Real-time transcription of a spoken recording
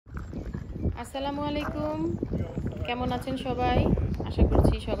আসসালামু আলাইকুম। কেমন আছেন সবাই? আশা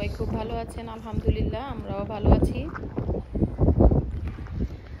করছি সবাই খুব ভালো আছেন। আলহামদুলিল্লাহ আমরাও ভালো আছি।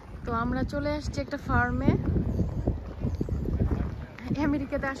 তো আমরা চলে আসছি একটা ফার্মে।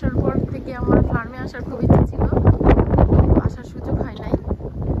 আমেরিকাতে আসার পর থেকে আমার ফার্মে আসার খুব ইচ্ছে ছিল, আসার সুযোগ হয় নাই।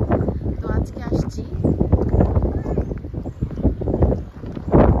 তো আজকে আসছি।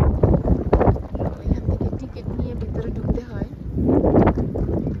 এখান থেকে টিকিট নিয়ে ভিতরে ঢুকতে হয়।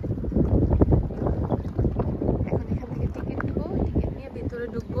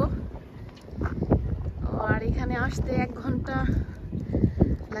 ঢুকবো। আর এখানে আসতে 1 ঘন্টা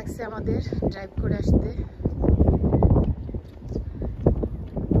লাগছে আমাদের ড্রাইভ করে আসতে।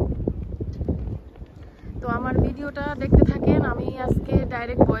 তো আমার ভিডিওটা দেখতে থাকেন। আমি আজকে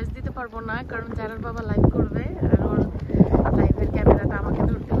ডাইরেক্ট ভয়েস দিতে পারবো না, কারণ জারার বাবা লাইভ করবে আর ওর লাইভের ক্যামেরাটা আমাকে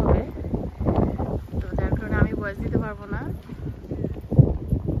ধরতে হবে। তো যার কারণে আমি ভয়েস দিতে পারবো না।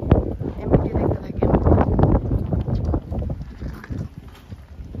 এমনিতে দেখতে থাকেন।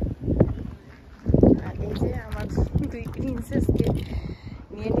 আর এই যে আমার 2 প্রিন্সেসকে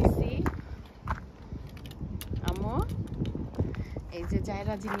নিয়ে নিছি। আম্মু এই যে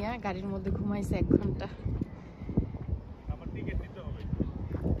জায়রা জিনিয়া গাড়ির মধ্যে ঘুমাইছে 1 ঘন্টা। আমার টিকিট দিতে হবে।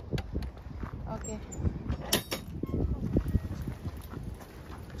 ওকে।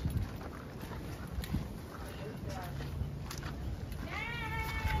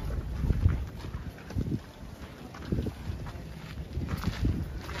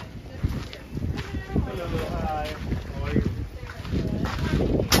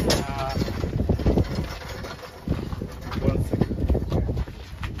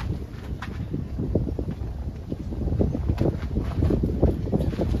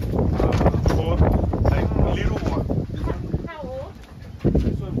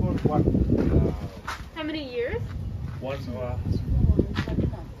 How many years? One.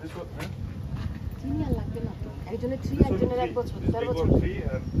 This one, huh? একজনের 3 একজনের 1 বছর। This big one 3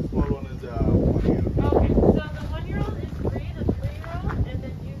 and the small one is 1 year. Okay, so the 1-year-old is 3, the 3-year-old, and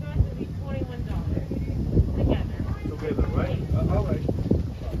then you guys will be $21 together. Together, right? All right.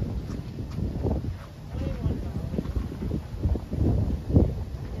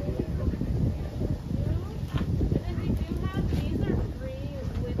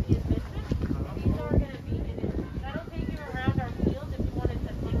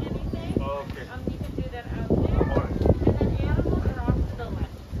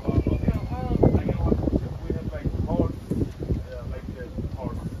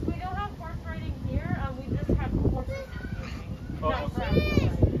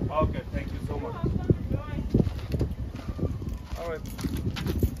 Okay, thank you so much. All right.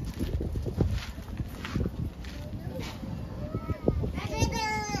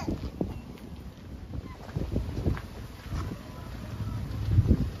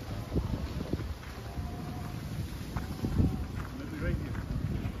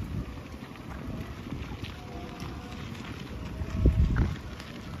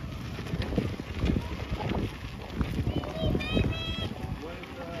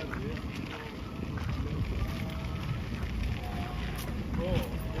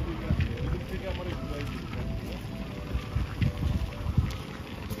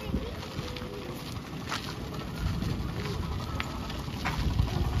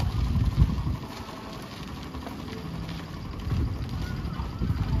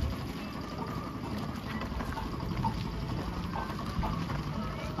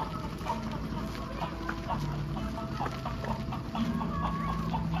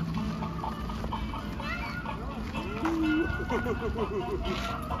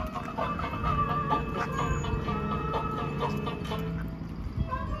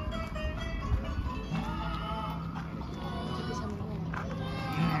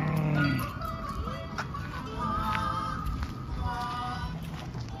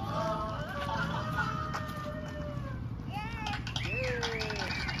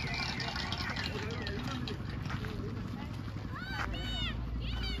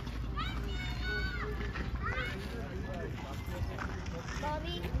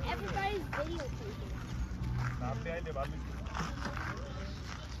 Mommy, everybody's videotaping.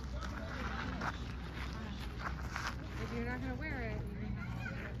 If you're not gonna wear it, you're gonna have to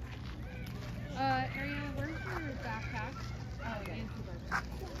wear it. Ariana, where's your backpack? Oh, yeah. And two burgers.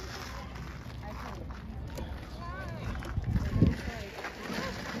 I told you.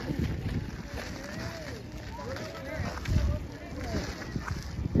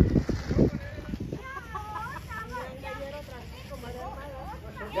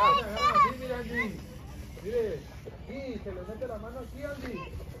 Sí, mira, Andy. Mire, aquí, se le mete la mano aquí, Andy.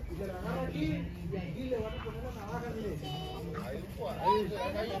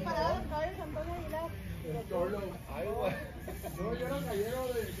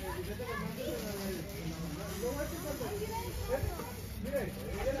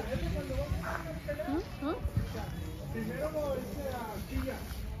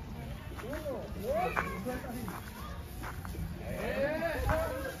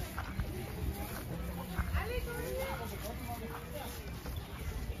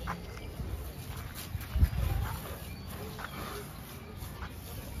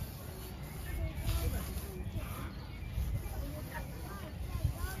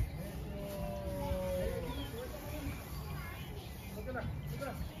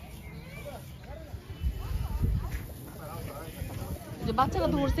 যে বাচ্চারা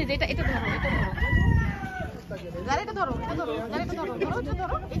ধরছে যে এটা ধরো এটা ধরো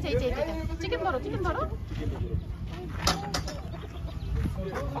chicken ধরো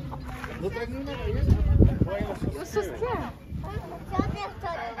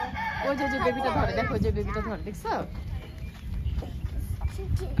ওই যে বেবিটা ধরে দেখো, যে বেবিটা ধরে দেখছো?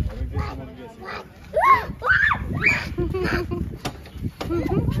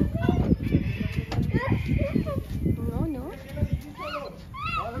 No.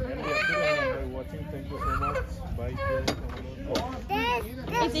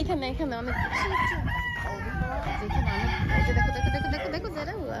 এখানে অনেক দেখো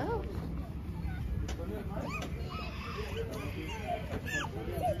যারা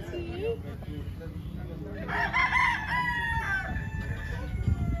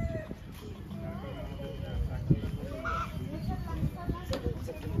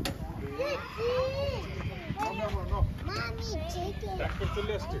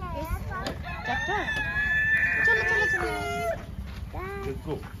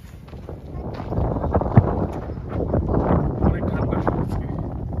অনেক ঠান্ডা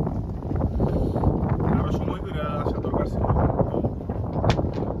আরো সময় করে আসা দরকার ছিল,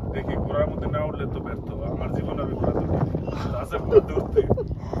 দেখি ঘোড়ার মধ্যে না উঠলে তো ব্যর্থ। আমার জীবন আমি ঘোড়া ধরতে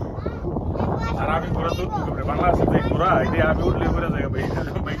আর আমি ঘোড়া ধরতে বাংলাদেশে যে ঘোড়া এটা আমি উঠলে ঘোরা জায়গা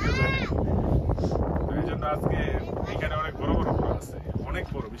বাইকে যায়। এই জন্য আজকে এখানে অনেক বড় বড় ঘোড়া আছে, অনেক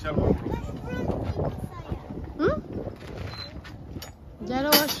বড়, বিশাল বড় বড়। যারা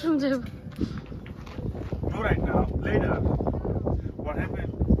ওয়াশরুম যাবে No, right now, later. What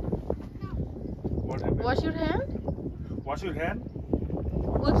happened? wash your hand, Wash your hand.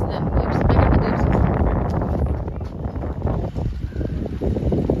 whips them, whips better with whips.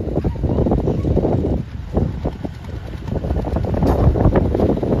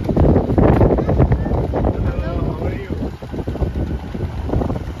 Hello, how are you?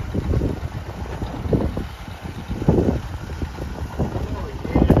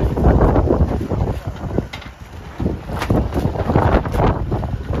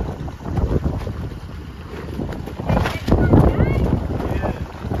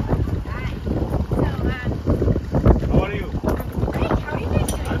 How are you?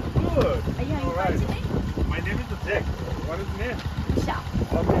 I'm good. All right. My name is Jack. What is your name? Michelle.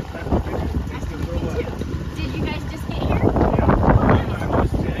 Okay, nice to meet you. Thank you so much. Did you guys just get here? Yeah, my name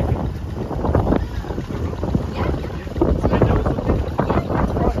is Jack. Yeah. My name is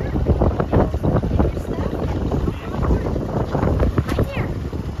Jack. Right here.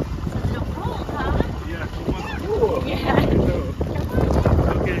 It's a little cold, huh? Yeah, too much cool. Yeah.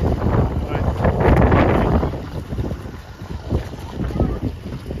 Okay. Bye.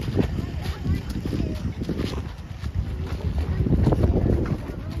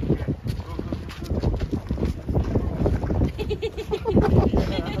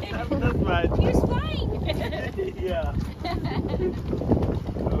 That's right. You're fine. Yeah.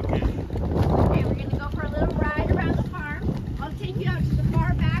 Okay. Okay, we're gonna go for a little ride around the farm. I'll take you out to the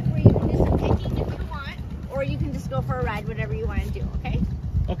far back where you can do some picking if you want, or you can just go for a ride, whatever you want to do. Okay?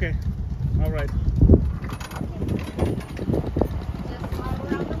 Okay. All right. Just follow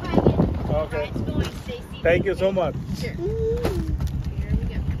around the wagon. Okay. It's going, Stacy. Thank you so much. Sure. Here we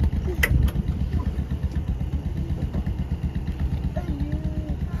go.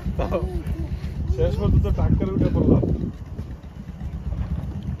 শেষ পর্যন্ত টাক্কারে উঠে পড়লাম।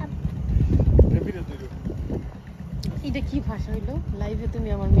 এটা কি ভাষা হইলো? লাইভে তুমি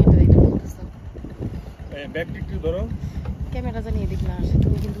আমার মেয়েটা এটা বলতেছো। ব্যাগটি একটু ধরো। ক্যামেরা জানি এদিক না আসে,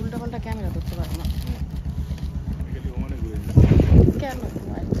 তুমি কিন্তু উল্টাপাল্টা ক্যামেরা ধরতে পারো না। কেন?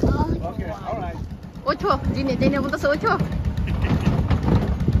 Okay, all right. ওঠো, জিনে বলতেছো ওঠো।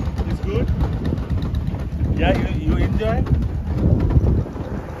 It's good? Yeah, you enjoy?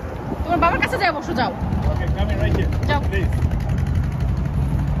 তোমার বাবার কাছে যাও, বসো যাও। Okay, come in right here. Ciao. Please.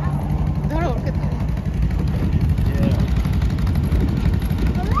 ধরো ওকে। Yeah.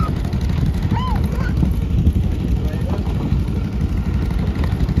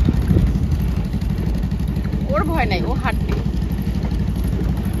 ভয় নাই, ও হাঁটবে।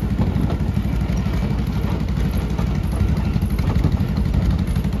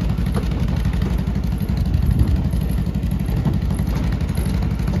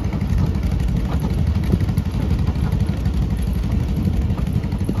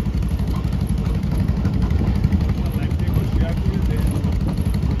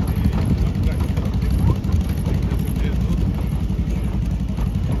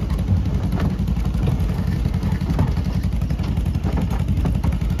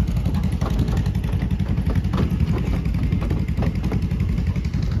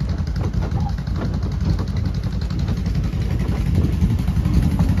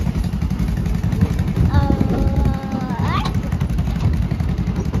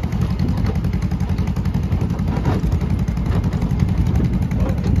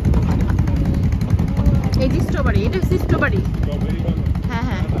 এই যে স্ট্রবেরি, এটা হচ্ছে স্ট্রবেরি। হ্যাঁ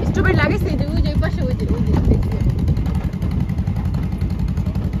হ্যাঁ, স্ট্রবেরি লাগাইছে এই যে ওই পাশে, ওই যে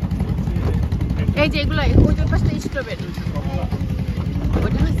এই যে এগুলো, ওই যে পাশে স্ট্রবেরি,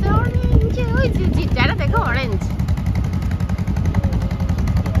 ওটা হচ্ছে অরেঞ্জ। ওই যে যারা দেখো অরেঞ্জ।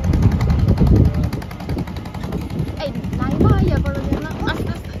 এই নাইমা ইয়া করো না, আস্তে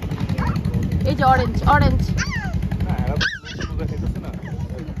আস্তে। এই যে অরেঞ্জ অরেঞ্জ।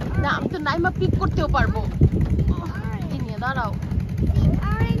 না আমি তো নাইমা পিক করতেও পারবো। এই নিয়ে দাঁড়াও।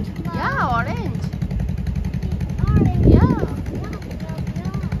 Orange one. ইয়া অরেঞ্জ, Orange. ইয়া।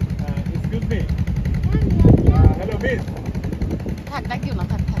 Excuse me. Hello, miss. থাক ডাকিও না,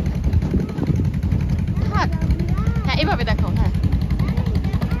 থাক থাক থাক। হ্যাঁ এভাবে দেখো, হ্যাঁ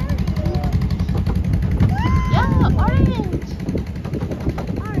ইয়া orange.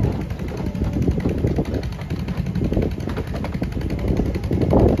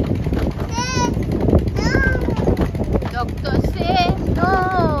 Doctor say no.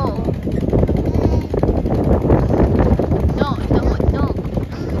 No, no, no.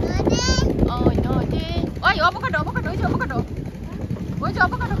 Oh, no, ওই avocado, avocado, ওই যে avocado. ওই যে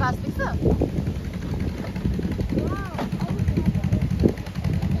avocado গাছ দেখছো?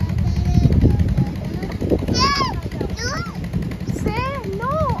 Say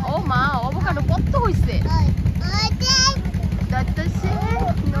no. ও মা, avocado কত হইছে? Doctor say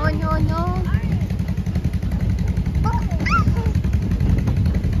no, no, no.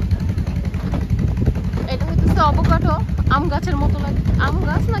 এটা হইতেছে avocado, আম গাছের মতো লাগে। আম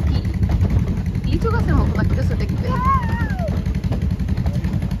গাছ নাকি লিচু গাছের মতো লাগতেছে দেখতে।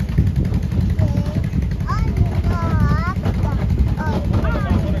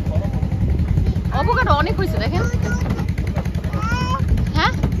 avocado অনেক হইছে দেখেন।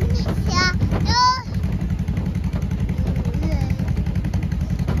 হ্যাঁ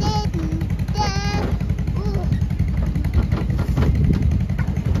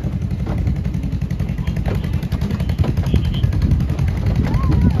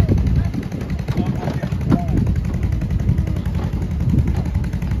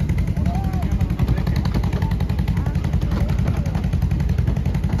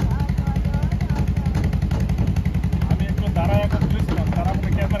আমি একটু দাঁড়ায় এখন তুলেছিলাম, তারা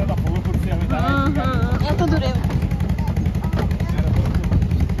মনে ক্যামেরাটা ফলো করছি, আমি দাঁড়ায় এত দূরে।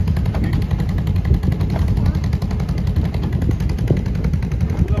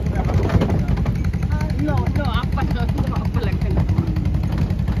 No, no, appa no, no, appa লাগবে না।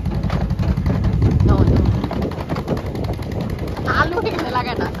 No, no. আলু এখানে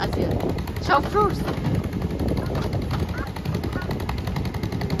লাগায় না, আছে সব ফ্রুটস।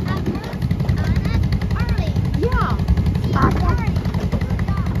 Yeah.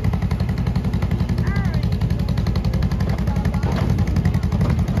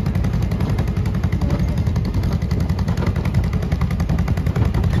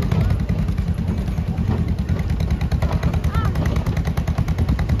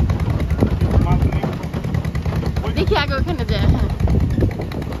 দেখি আগে ওখানে যায়। হ্যাঁ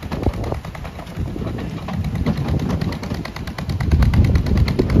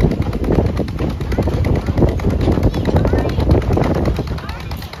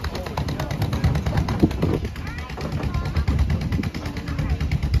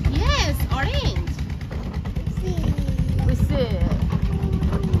yes orange হইছে।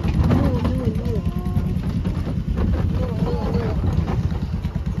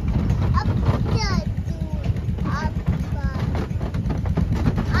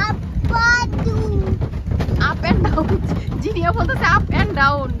 Up and down. জিনিয়া বলতেছে up and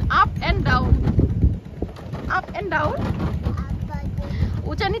down, up and down, up and down.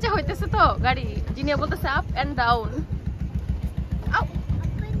 উঁচা নিচে হইতেছে তো গাড়ি, জিনিয়া বলতেছে up and down. Up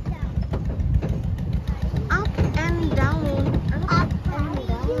and down, up and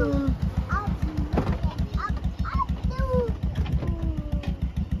down.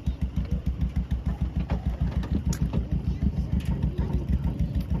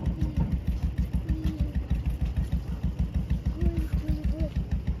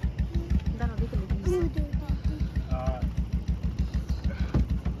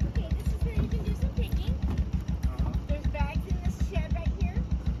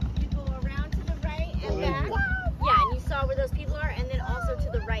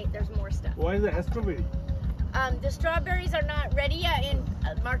 Why is it strawberry? The strawberries are not ready yet in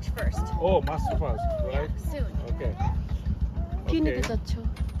March 1st. Oh, March 1st, right? Soon. Okay. কি নিতে চাচ্ছ?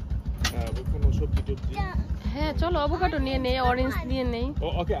 কোনো সবজি টবজি? হ্যাঁ চলো অ্যাভোকাডো নিয়ে নেই, অরেঞ্জ নিয়ে নেই।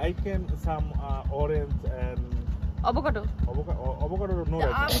 Oh, okay, I can some orange and avocado avocado no The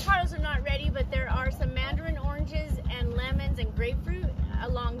right now. avocados are not ready, but there are some mandarin oranges and lemons and grapefruit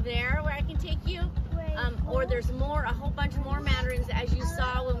along there where I can take you. Or there's a whole bunch more mandarins as you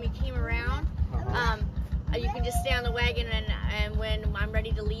saw when we came around. You can just stay on the wagon and when I'm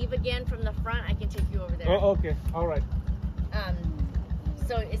ready to leave again from the front, I can take you over there. Oh, okay, all right.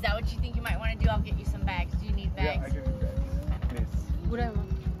 So is that what you think you might want to do? I'll get you some bags. Do you need Yeah, bags? I can do that. Please. ঘুরে আমার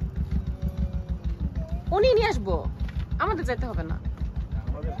উনি নিয়ে আসবো, আমাদের যেতে হবে না।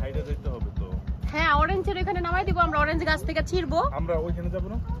 আমাদের হাইটে যেতে হবে তো। হ্যাঁ অরেঞ্জের এখানে নামাই দিব, আমরা অরেঞ্জ গাছ থেকে ছিড়বো। আমরা ওইখানে যাব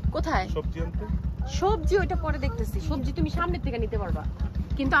না? কোথায়? সবজি আনতে? সবজি ওইটা পরে দেখতেছি, সবজি তুমি সামনের থেকে নিতে পারবা,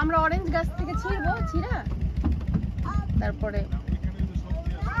 কিন্তু আমরা অরেঞ্জ গাছ থেকে ছিড়বো, ছিড়া তারপরে ওইখানে যে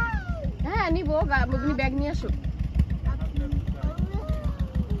সবজি আছে। হ্যাঁ নিবো, তুমি ব্যাগ নিয়ে আসো।